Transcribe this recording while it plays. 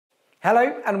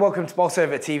Hello and welcome to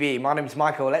Bolsover TV. My name's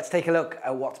Michael. Let's take a look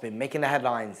at what's been making the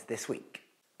headlines this week.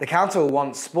 The council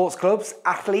wants sports clubs,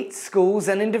 athletes, schools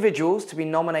and individuals to be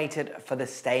nominated for the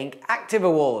Staying Active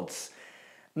Awards.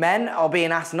 Men are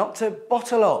being asked not to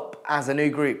bottle up as a new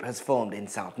group has formed in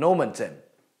South Normanton.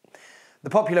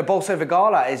 The popular Bolsover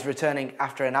Gala is returning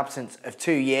after an absence of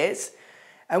 2 years.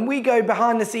 And we go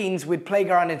behind the scenes with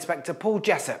Playground Inspector Paul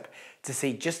Jessop to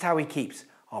see just how he keeps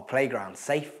our playground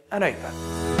safe and open.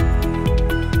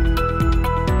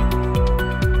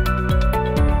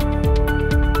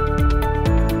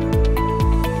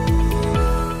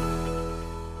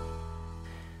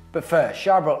 But first,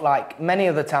 Shirebrook, like many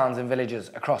other towns and villages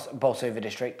across Bolsover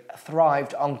district,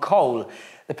 thrived on coal.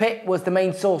 The pit was the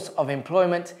main source of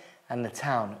employment and the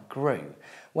town grew.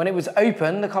 When it was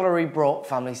open, the colliery brought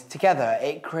families together.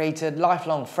 It created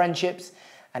lifelong friendships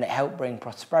and it helped bring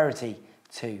prosperity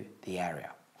to the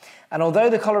area. And although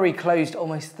the colliery closed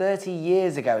almost 30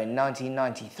 years ago in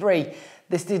 1993,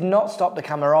 this did not stop the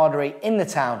camaraderie in the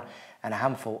town, and a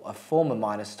handful of former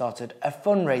miners started a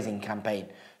fundraising campaign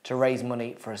to raise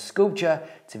money for a sculpture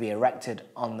to be erected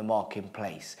on the marking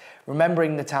place,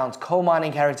 remembering the town's coal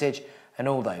mining heritage and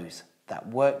all those that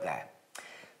work there.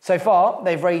 So far,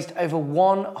 they've raised over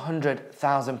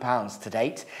 £100,000 to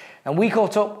date, and we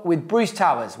caught up with Bruce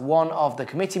Towers, one of the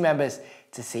committee members,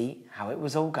 to see how it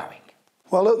was all going.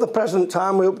 Well, at the present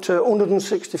time, we're up to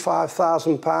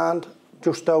 £165,000,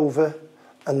 just over,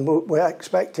 and we're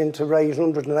expecting to raise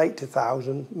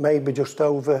 180,000, maybe just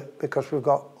over, because we've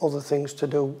got other things to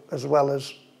do as well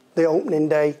as the opening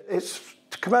day. It's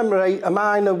to commemorate a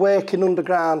miner working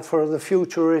underground for the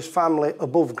future of his family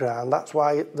above ground. That's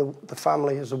why the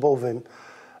family is above him.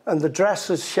 And the dress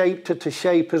has shaped it to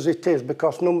shape as it is,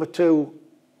 because number 2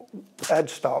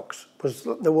 headstocks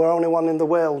there were only one in the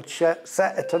world set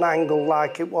at an angle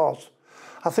like it was.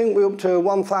 I think we're up to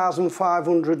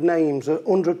 1,500 names,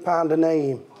 £100 a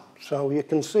name. So you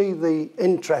can see the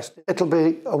interest. It'll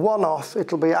be a one-off.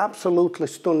 It'll be absolutely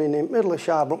stunning in the middle of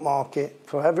Shirebrook Market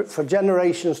for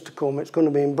generations to come. It's going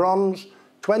to be in bronze,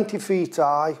 20 feet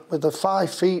high, with a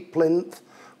 5 feet plinth,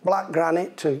 black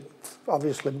granite to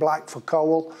obviously black for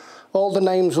coal. All the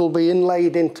names will be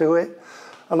inlaid into it.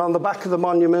 And on the back of the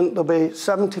monument, there'll be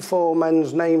 74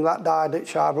 men's names that died at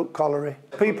Shirebrook Colliery.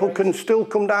 People can still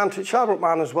come down to Shirebrook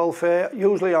Miners Welfare,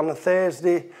 usually on a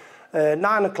Thursday,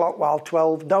 9 o'clock while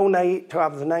 12, donate to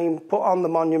have the name put on the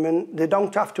monument. They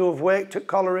don't have to have worked at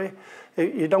Colliery.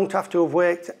 You don't have to have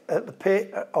worked at the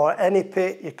pit or any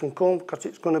pit. You can come because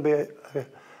it's going to be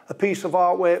a piece of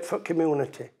artwork for the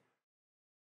community.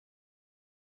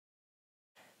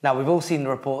 Now, we've all seen the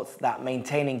reports that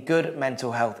maintaining good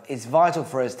mental health is vital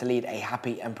for us to lead a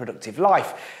happy and productive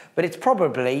life, but it's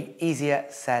probably easier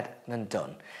said than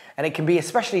done. And it can be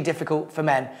especially difficult for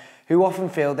men who often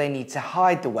feel they need to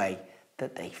hide the way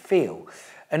that they feel.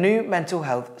 A new mental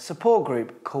health support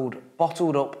group called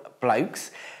Bottled Up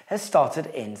Blokes has started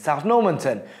in South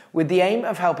Normanton with the aim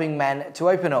of helping men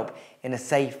to open up in a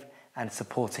safe and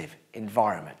supportive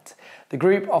environment. The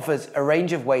group offers a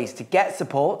range of ways to get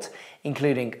support,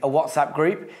 including a WhatsApp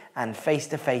group and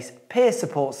face-to-face peer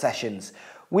support sessions.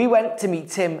 We went to meet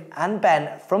Tim and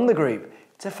Ben from the group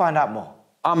to find out more.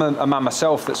 I'm a man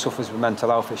myself that suffers with mental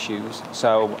health issues,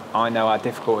 so I know how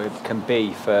difficult it can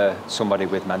be for somebody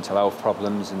with mental health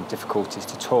problems and difficulties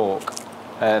to talk.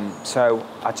 So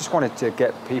I just wanted to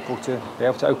get people to be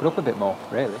able to open up a bit more,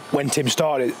 really. When Tim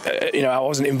started, I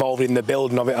wasn't involved in the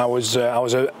building of it. I was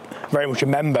very much a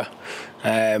member,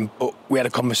 but we had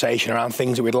a conversation around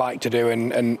things that we'd like to do,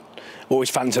 and always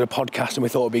fancied a podcast, and we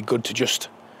thought it'd be good to just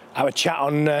have a chat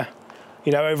on,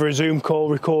 over a Zoom call,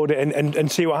 record it,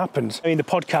 and see what happens. I mean, the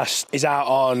podcast is out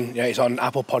on, it's on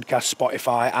Apple Podcasts,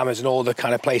 Spotify, Amazon, all the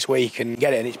kind of place where you can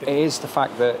get it. And it is the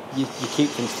fact that you keep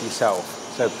things to yourself.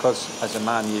 So because as a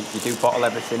man you do bottle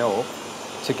everything up,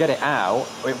 to get it out,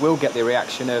 it will get the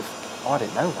reaction of, oh, I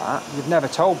didn't know that, you've never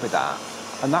told me that.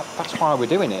 And that's why we're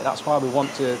doing it. That's why we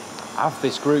want to have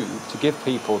this group to give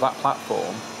people that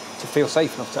platform to feel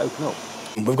safe enough to open up.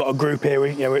 We've got a group here,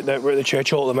 we're at the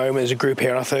church hall at the moment. There's a group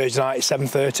here on a Thursday night at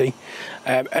 7:30,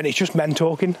 and it's just men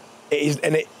talking.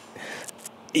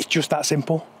 It's just that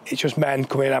simple. It's just men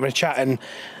coming in, having a chat, and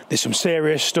there's some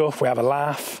serious stuff, we have a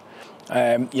laugh.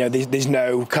 There's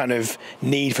no kind of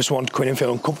need for someone to come in and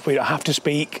feel uncomfortable. You don't have to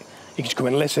speak, you can just come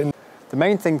in and listen. The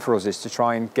main thing for us is to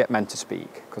try and get men to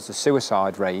speak, because the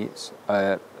suicide rates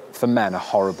for men are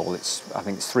horrible. I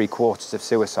think it's 3/4 of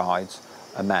suicides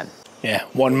are men. Yeah,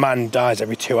 1 man dies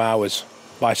every 2 hours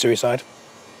by suicide.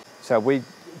 So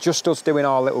just us doing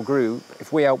our little group,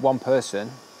 if we help one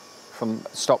person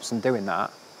stops them doing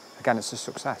that, again, it's a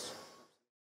success.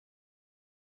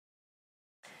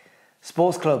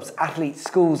 Sports clubs, athletes,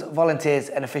 schools, volunteers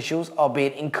and officials are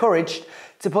being encouraged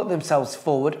to put themselves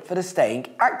forward for the Staying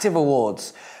Active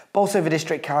Awards. Bolsover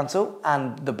District Council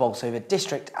and the Bolsover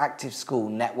District Active School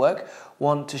Network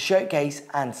want to showcase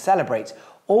and celebrate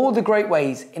all the great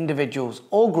ways individuals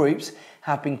or groups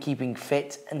have been keeping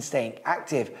fit and staying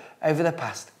active over the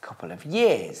past couple of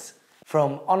years.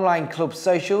 From online club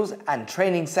socials and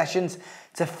training sessions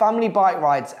to family bike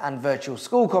rides and virtual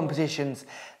school competitions,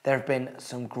 there have been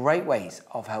some great ways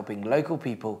of helping local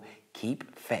people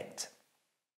keep fit.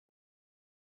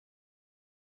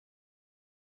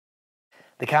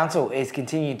 The council is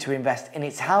continuing to invest in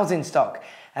its housing stock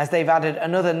as they've added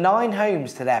another 9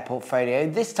 homes to their portfolio,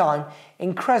 this time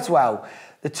in Creswell.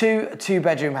 The 2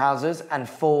 2-bedroom houses and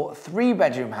 4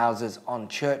 3-bedroom houses on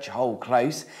Church Hole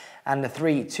Close and the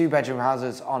 3 2-bedroom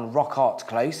houses on Rockhart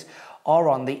Close are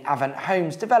on the Avant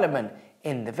Homes development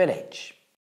in the village.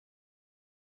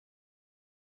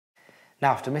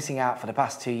 Now, after missing out for the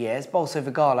past 2 years, Bolsover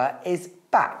Gala is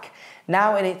back.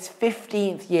 Now in its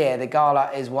 15th year, the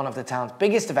Gala is one of the town's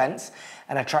biggest events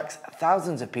and attracts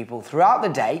thousands of people throughout the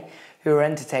day who are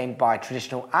entertained by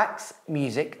traditional acts,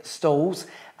 music, stalls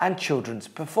and children's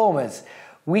performers.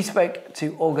 We spoke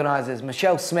to organisers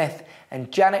Michelle Smith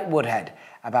and Janet Woodhead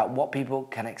about what people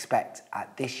can expect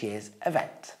at this year's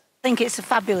event. I think it's a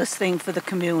fabulous thing for the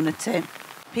community.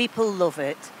 People love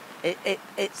it.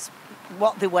 It's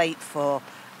what they wait for.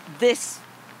 This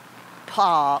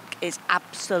park is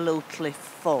absolutely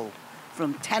full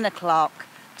from 10 o'clock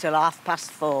till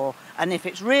 4:30, and if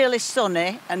it's really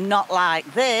sunny and not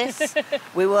like this,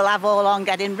 we will have all on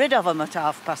getting rid of them at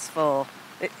 4:30.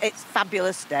 It's a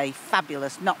fabulous day,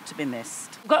 fabulous, not to be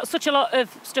missed. We've got such a lot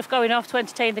of stuff going off to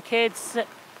entertain the kids,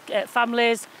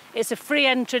 families. It's a free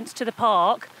entrance to the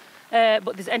park,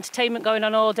 but there's entertainment going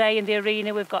on all day in the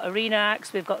arena. We've got arena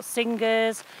acts, we've got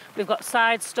singers, we've got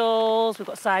side stalls, we've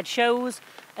got side shows,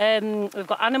 we've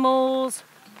got animals,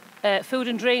 food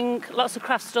and drink, lots of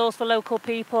craft stalls for local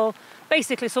people.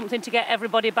 Basically something to get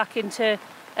everybody back into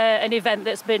an event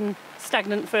that's been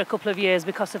stagnant for a couple of years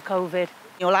because of COVID.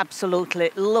 You'll absolutely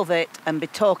love it and be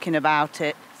talking about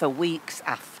it for weeks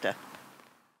after.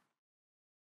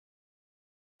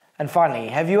 And finally,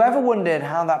 have you ever wondered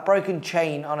how that broken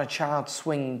chain on a child's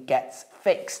swing gets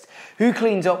fixed? Who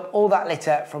cleans up all that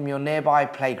litter from your nearby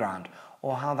playground?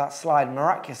 Or how that slide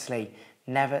miraculously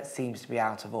never seems to be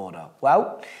out of order?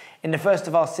 Well, in the first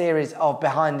of our series of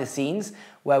Behind the Scenes,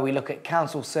 where we look at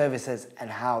council services and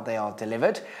how they are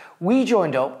delivered, we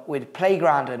joined up with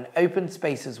Playground and Open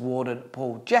Spaces Warden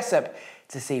Paul Jessop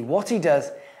to see what he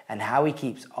does and how he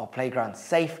keeps our playgrounds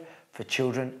safe for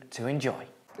children to enjoy.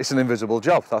 It's an invisible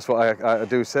job. That's what I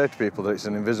do say to people, that it's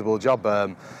an invisible job.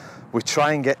 We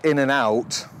try and get in and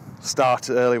out, start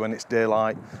early when it's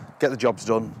daylight, get the jobs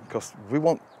done, because we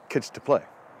want kids to play.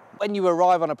 When you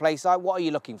arrive on a play site, what are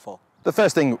you looking for? The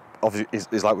first thing, obviously,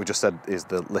 is like we just said, is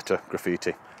the litter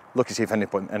graffiti. Look to see if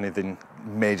anything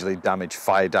majorly damaged,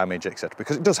 fire damage, etc.,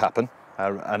 because it does happen.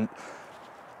 And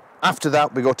after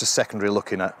that, we go to secondary,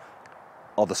 looking at,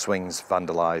 are the swings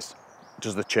vandalised?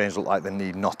 Does the chains look like they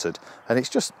need knotted? And it's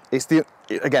the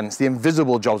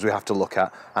invisible jobs we have to look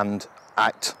at and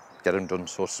get them done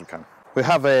so as we can. We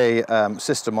have a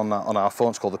system on our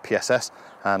phones called the PSS,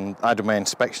 and I do my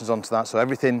inspections onto that. So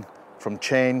everything from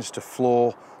chains to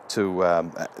floor to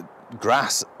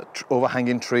grass,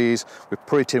 overhanging trees, we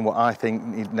put it in what I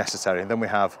think necessary. And then we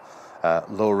have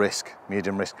low risk,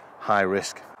 medium risk, high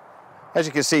risk. As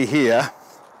you can see here,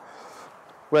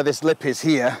 where this lip is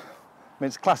here, I mean,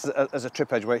 it's classed as a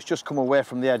trip edge where it's just come away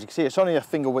from the edge. You can see it's only a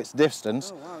finger width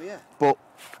distance. Oh, wow, yeah. But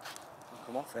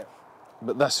Come off it.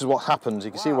 But this is what happens.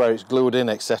 You can see where it's glued in,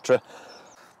 etc.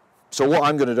 So what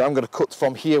I'm going to do, I'm going to cut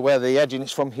from here where the edging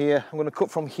is from here. I'm going to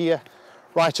cut from here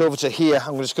right over to here.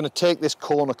 I'm just going to take this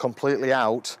corner completely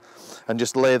out and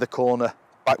just lay the corner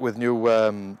back with new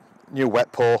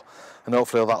wet pour, and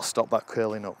hopefully that'll stop that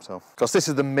curling up. So, because this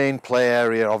is the main play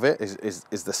area of it,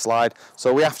 is the slide.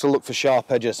 So we have to look for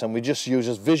sharp edges, and we just use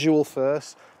as visual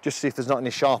first, just see if there's not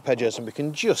any sharp edges, and we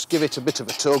can just give it a bit of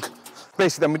a tug.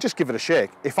 Basically, then we just give it a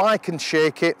shake. If I can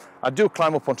shake it, I do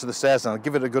climb up onto the stairs and I'll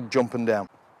give it a good jump and down.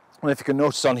 And if you can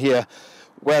notice on here,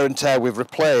 wear and tear, we've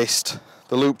replaced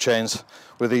the loop chains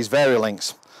with these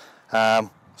Vari-Links.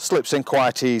 Slips in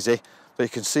quite easy, but you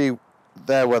can see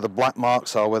there where the black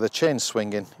marks are, where the chain's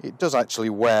swinging. It does actually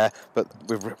wear, but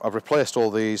I've replaced all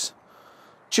these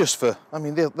just for, I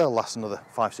mean, they'll last another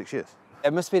 5-6 years.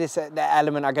 There must be this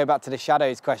element, I go back to the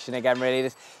shadows question again, really.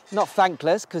 It's not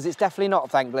thankless, because it's definitely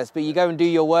not thankless, but you go and do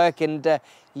your work and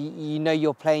you know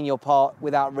you're playing your part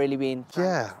without really being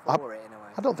thanked for it in a way.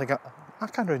 I don't think I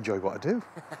kind of enjoy what I do.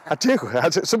 I do.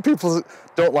 Some people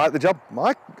don't like the job.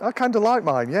 I kind of like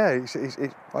mine, yeah. It's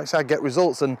like I say, I get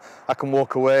results and I can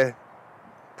walk away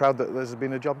proud that there's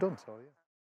been a job done. So, yeah.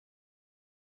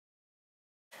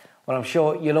 Well, I'm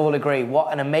sure you'll all agree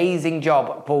what an amazing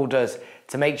job Paul does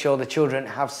to make sure the children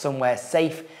have somewhere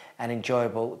safe and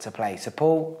enjoyable to play. So,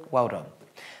 Paul, well done.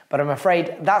 But I'm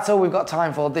afraid that's all we've got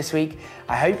time for this week.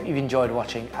 I hope you've enjoyed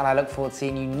watching, and I look forward to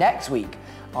seeing you next week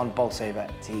on Bolsover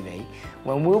TV,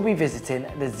 when we'll be visiting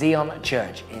the Zion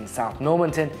Church in South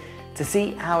Normanton to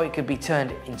see how it could be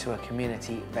turned into a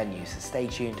community venue. So stay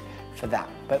tuned for that.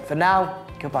 But for now,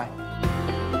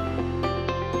 goodbye.